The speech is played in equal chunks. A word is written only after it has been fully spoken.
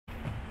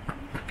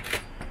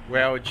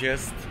Well,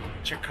 just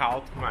check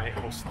out my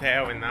hostel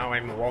and now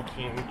I'm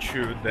walking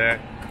to the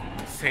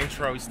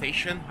central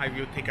station. I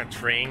will take a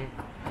train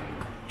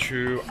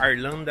to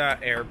Arlanda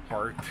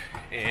Airport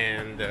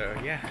and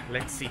yeah,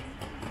 let's see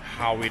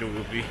how it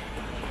will be.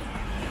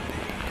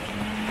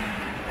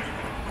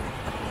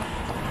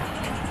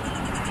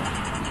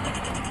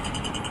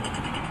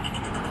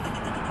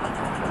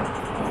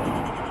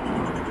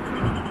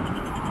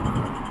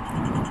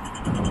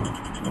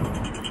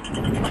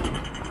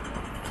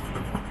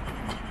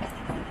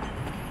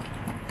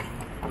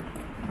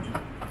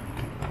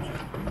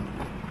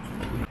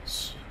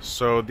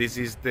 So this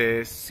is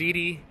the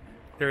city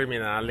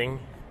terminal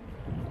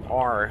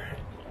or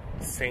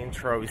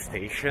central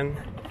station.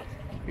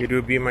 It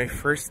will be my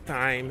first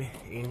time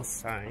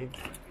inside.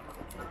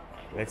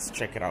 Let's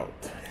check it out.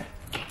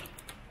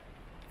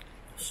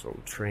 So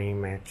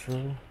train,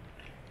 metro.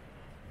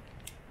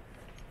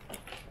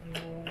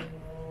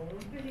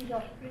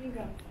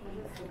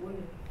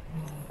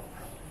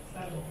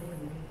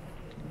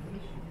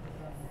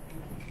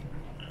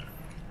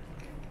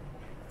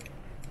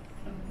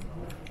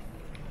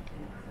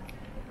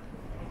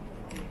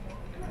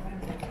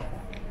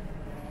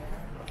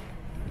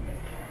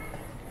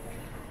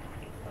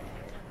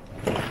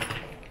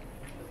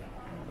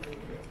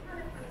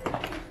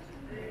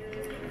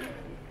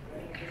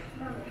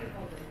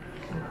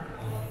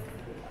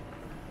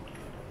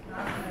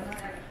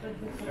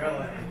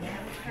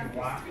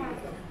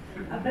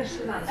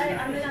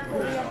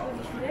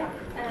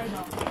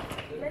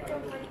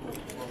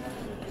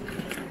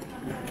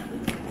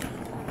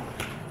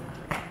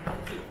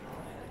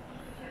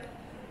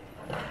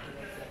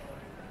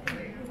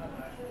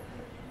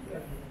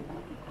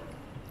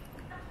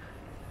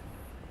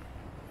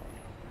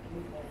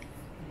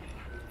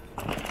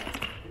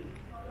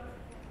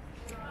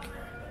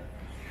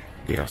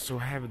 They also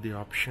have the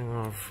option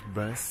of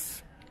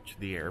bus to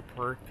the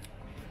airport,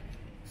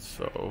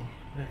 so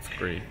that's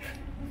great.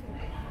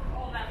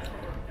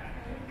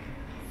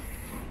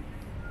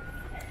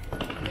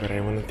 But I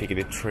want to take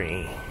the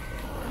train.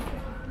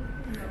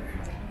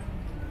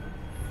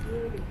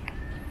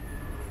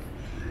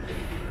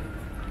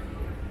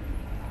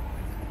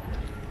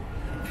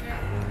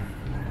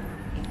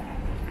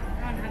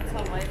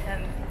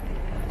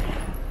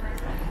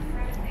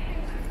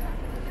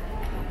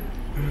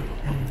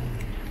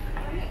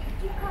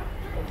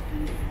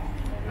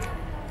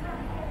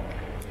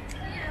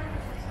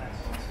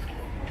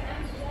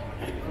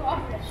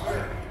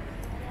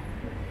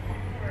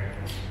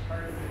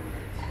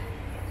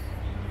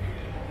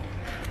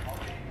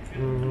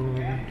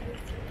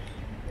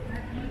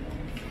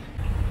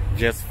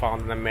 Just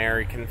found an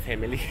American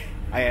family.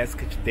 I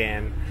asked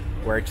them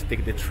where to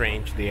take the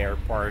train to the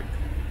airport.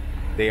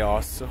 They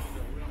also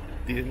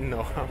didn't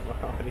know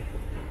about it.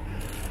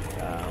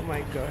 Oh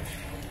my gosh.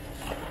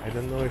 I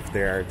don't know if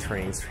there are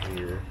trains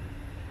here.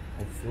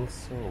 I think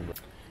so.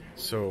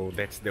 So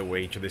that's the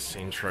way to the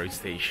central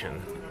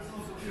station.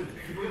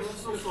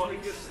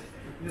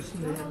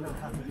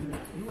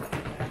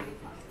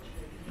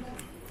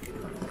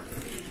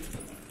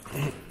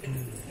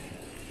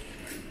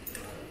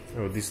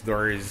 Oh, this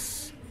door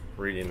is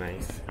really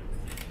nice.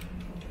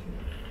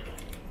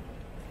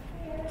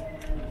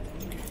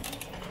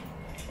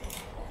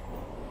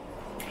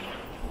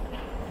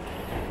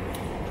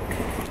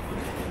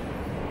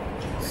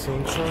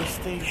 Central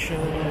Station,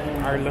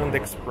 Arlanda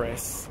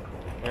Express,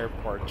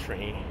 airport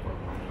train.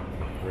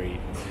 Great.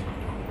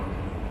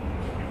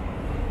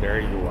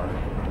 There you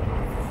are.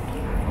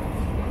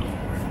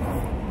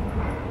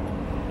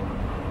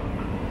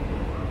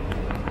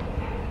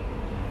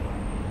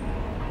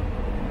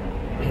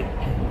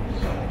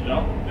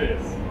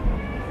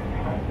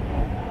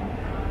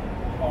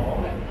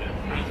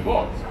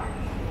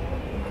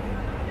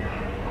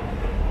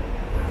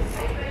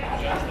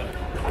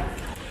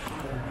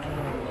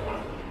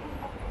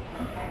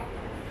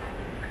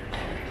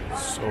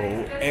 So,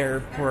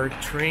 airport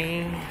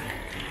train.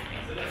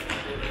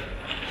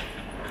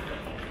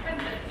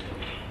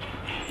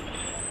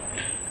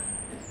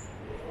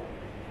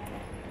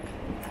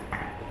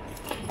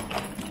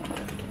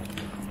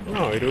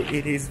 No,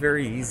 it is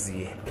very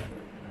easy.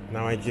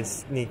 Now I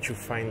just need to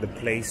find the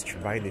place to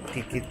buy the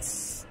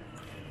tickets.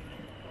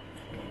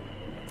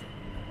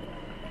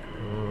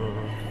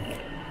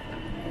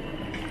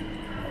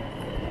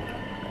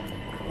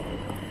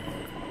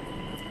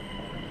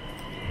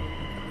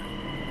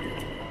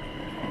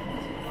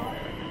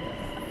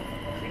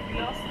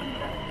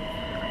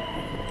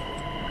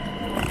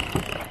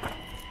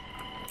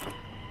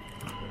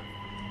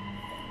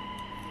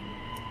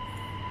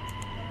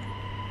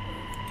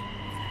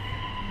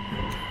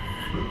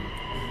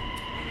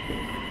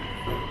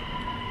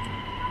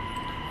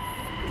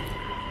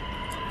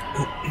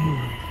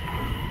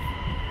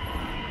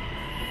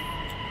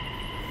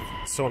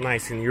 So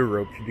nice in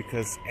Europe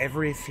because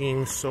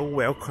everything's so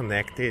well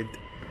connected.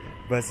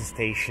 Bus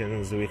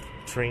stations with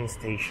train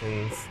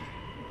stations.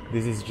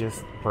 This is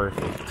just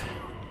perfect.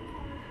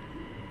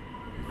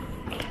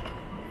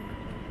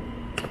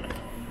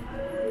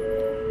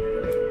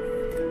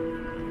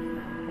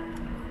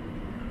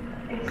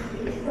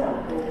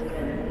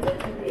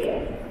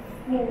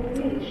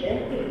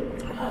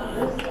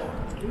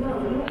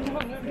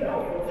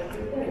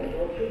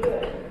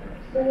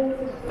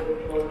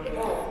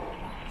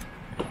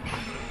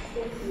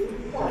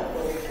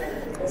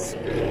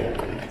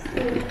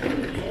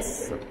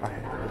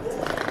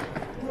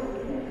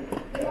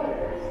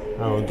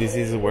 Oh, this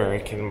is where I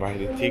can buy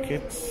the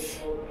tickets,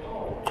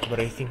 but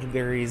I think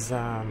there is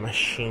a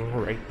machine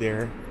right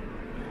there.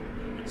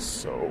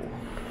 So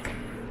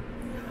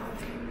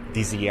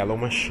this yellow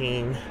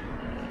machine,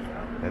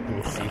 let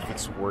me see if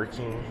it's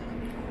working.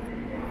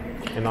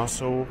 And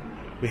also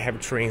we have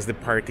trains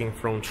departing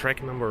from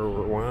track number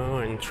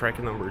 1 and track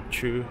number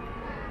 2.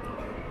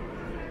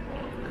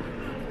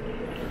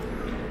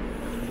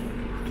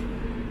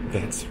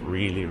 That's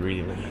really,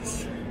 really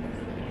nice.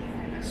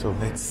 So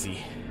let's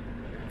see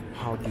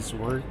how this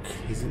works.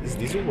 Is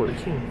this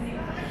working?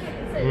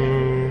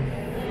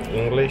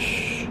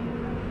 English.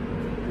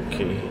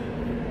 Okay.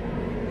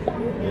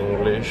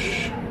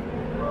 English.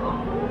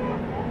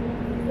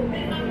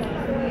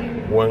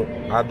 One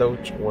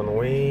adult, one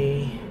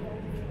way.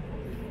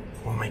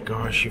 Oh my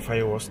gosh, if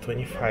I was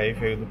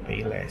 25, I would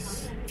pay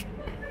less.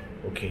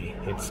 Okay,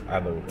 it's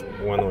adult,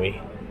 one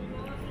way.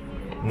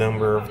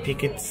 Number of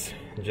tickets,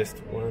 just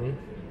one.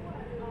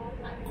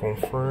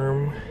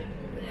 Confirm.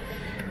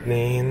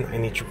 Then I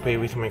need to pay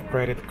with my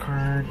credit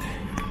card.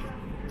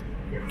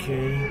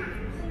 Okay.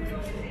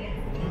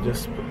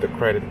 Just put the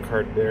credit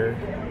card there.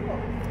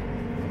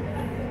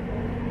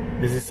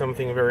 This is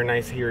something very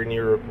nice here in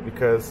Europe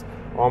because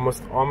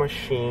almost all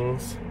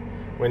machines,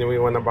 when we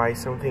want to buy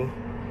something,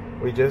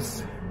 we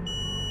just,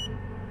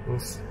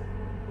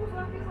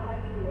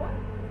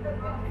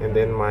 and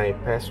then my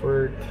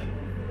password.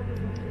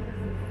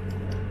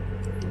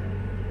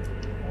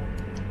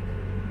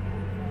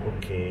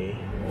 Okay.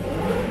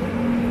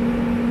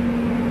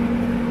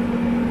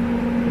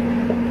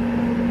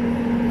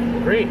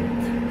 Great.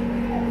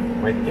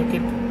 My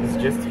ticket is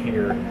just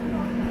here.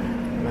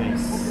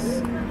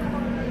 Nice.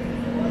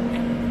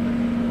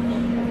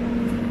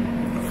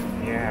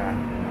 Yeah.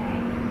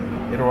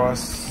 It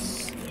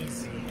was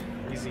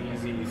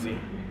easy.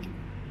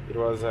 It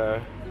was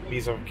a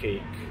piece of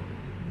cake.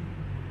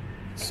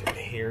 So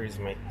here is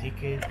my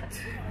ticket.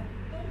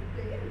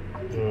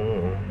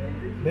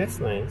 That's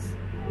nice.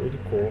 Really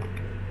cool.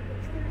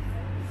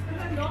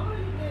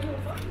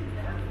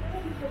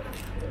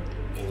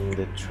 And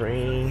the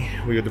train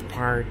will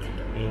depart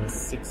in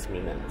 6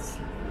 minutes.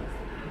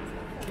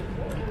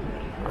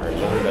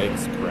 Arlanda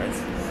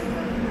Express.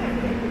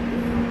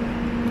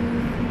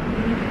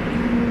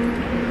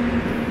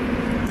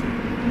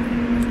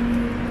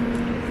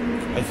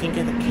 I think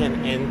it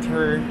can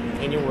enter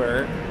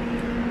anywhere.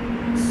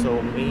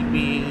 So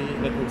maybe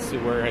let me see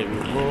where I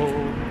will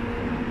go.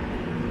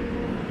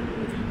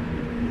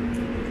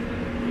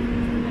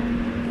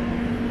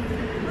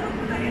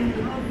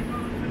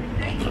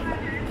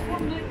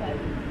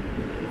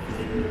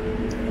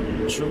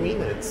 Two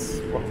minutes.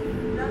 Wow.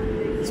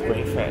 It's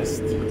going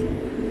fast.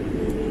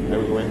 I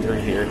will enter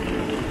here.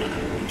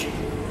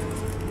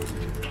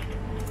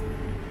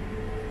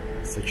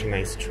 Such a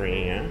nice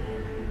train, yeah?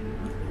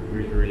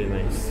 Really, really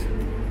nice.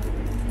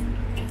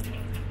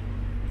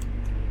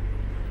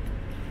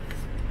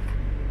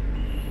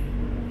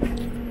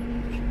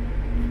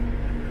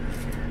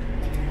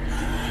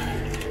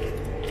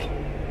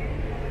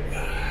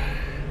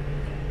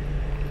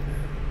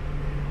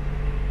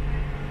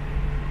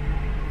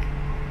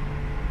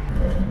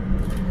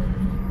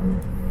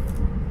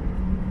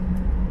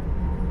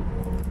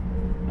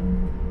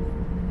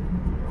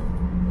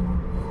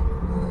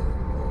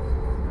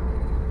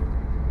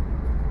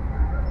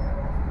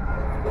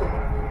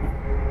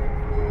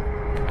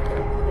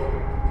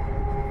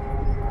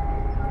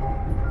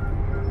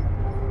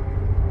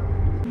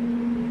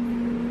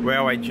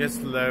 Well, I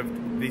just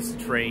loved this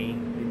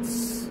train.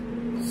 It's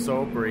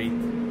so great,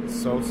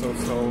 so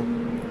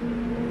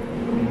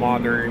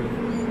modern.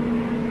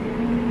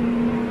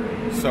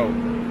 So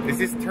this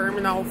is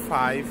Terminal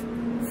 5.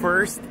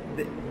 First,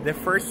 the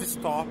first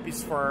stop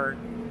is for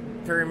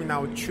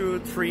Terminal 2,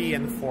 3,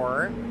 and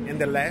 4, and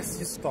the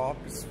last stop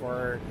is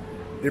for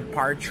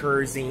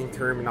departures in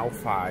Terminal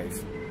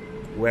 5,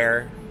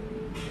 where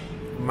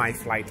my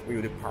flight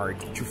will depart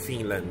to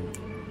Finland.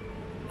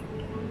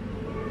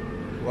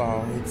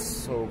 Wow, it's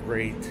so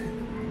great.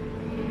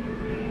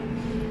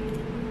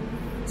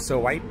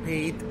 So I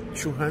paid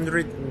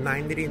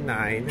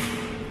 $299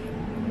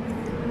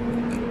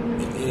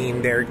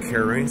 in their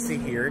currency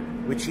here,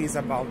 which is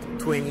about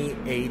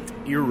 28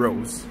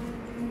 euros.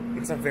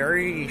 It's a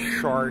very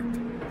short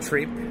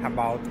trip,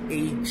 about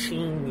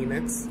 18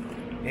 minutes,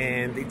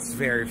 and it's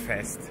very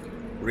fast.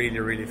 Really,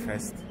 really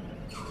fast.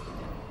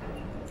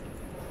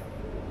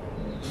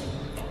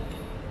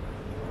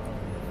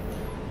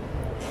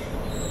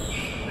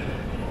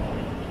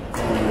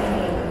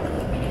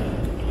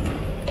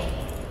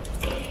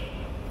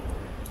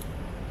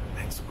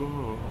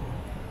 Go.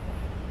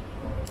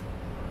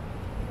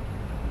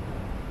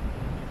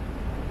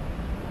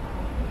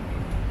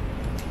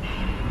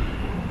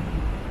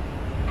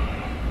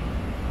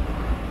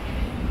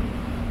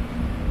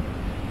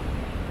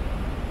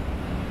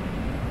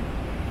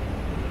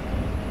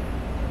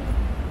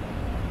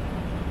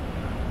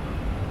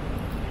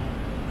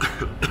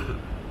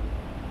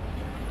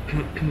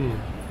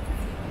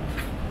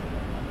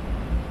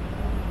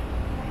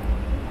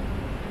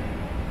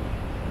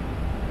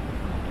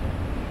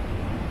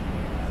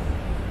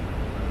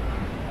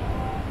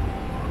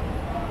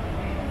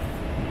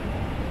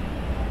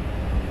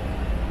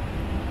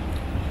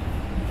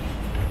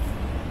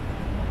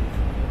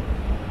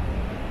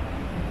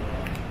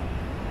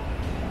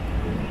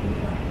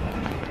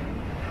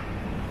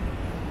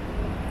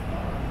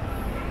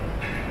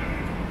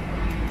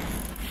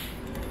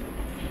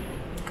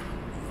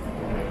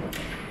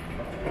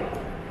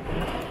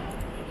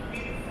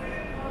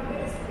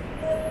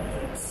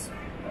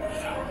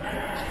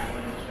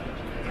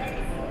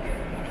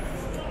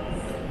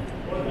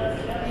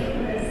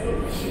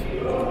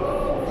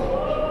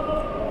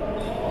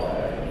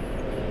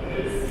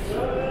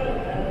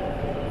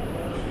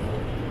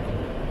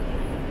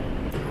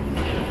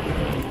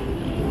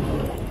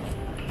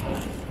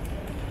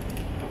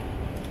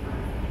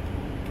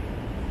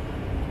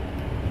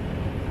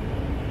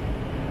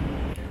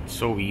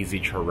 So easy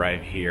to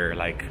arrive here,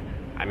 like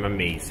I'm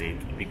amazed,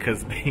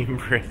 because in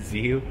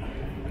Brazil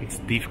it's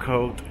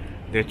difficult,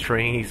 the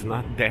train is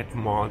not that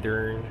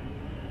modern.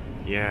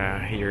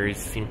 Yeah, here is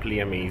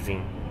simply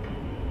amazing.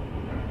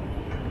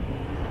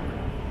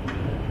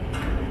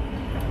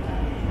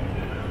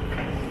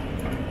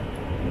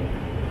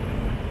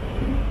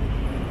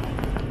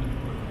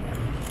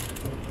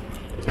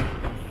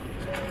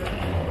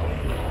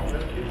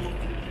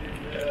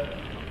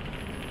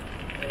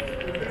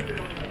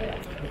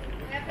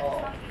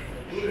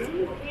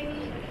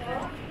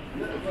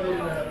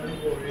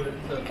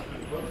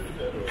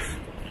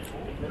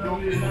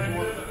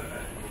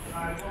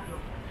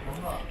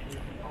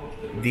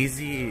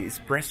 This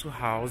espresso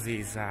house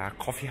is a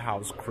coffee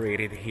house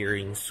created here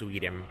in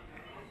Sweden,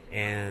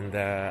 and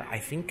I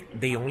think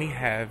they only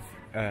have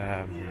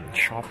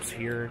shops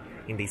here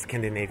in the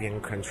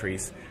Scandinavian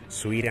countries: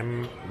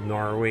 Sweden,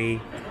 Norway,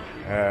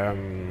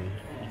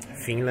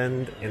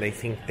 Finland, and I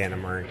think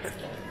Denmark.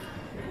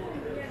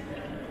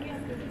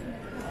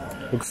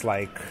 Looks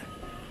like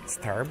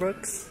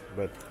Starbucks,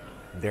 but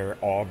they're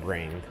all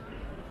brand.